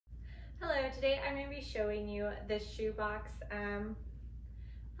Today I'm going to be showing you this shoe box.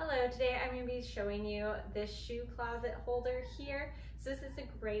 Today I'm going to be showing you this shoe closet holder here. So this is a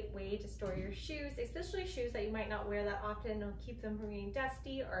great way to store your shoes, especially shoes that you might not wear that often. It'll keep them from getting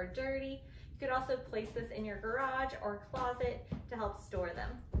dusty or dirty. You could also place this in your garage or closet to help store them.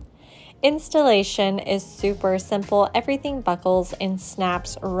 Installation is super simple. Everything buckles and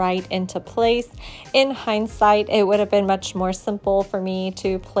snaps right into place. In hindsight, it would have been much more simple for me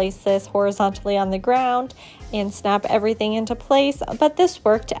to place this horizontally on the ground and snap everything into place, but this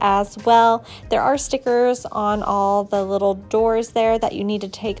worked as well. There are stickers on all the little doors there that you need to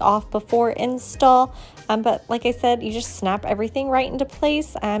take off before install, but like I said, you just snap everything right into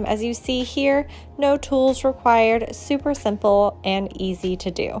place. As you see here, no tools required, super simple and easy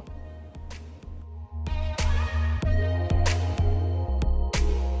to do.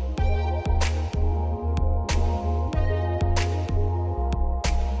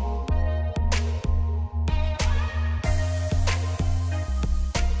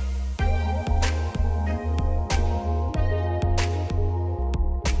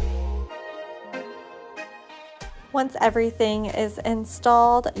 Once everything is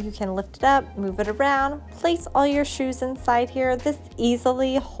installed, you can lift it up, move it around, place all your shoes inside here. This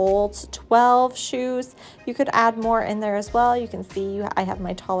easily holds 12 shoes. You could add more in there as well. You can see I have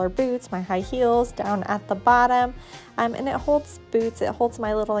my taller boots, my high heels down at the bottom, and it holds boots. It holds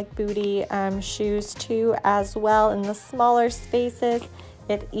my little booty shoes too as well in the smaller spaces.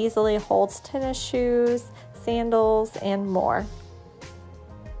 It easily holds tennis shoes, sandals, and more.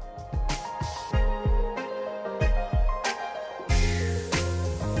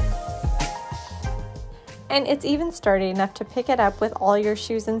 And it's even sturdy enough to pick it up with all your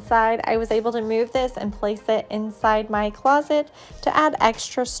shoes inside. I was able to move this and place it inside my closet to add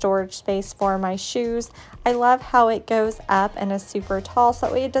extra storage space for my shoes. I love how it goes up and is super tall, so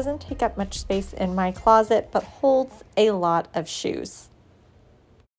that way it doesn't take up much space in my closet, but holds a lot of shoes.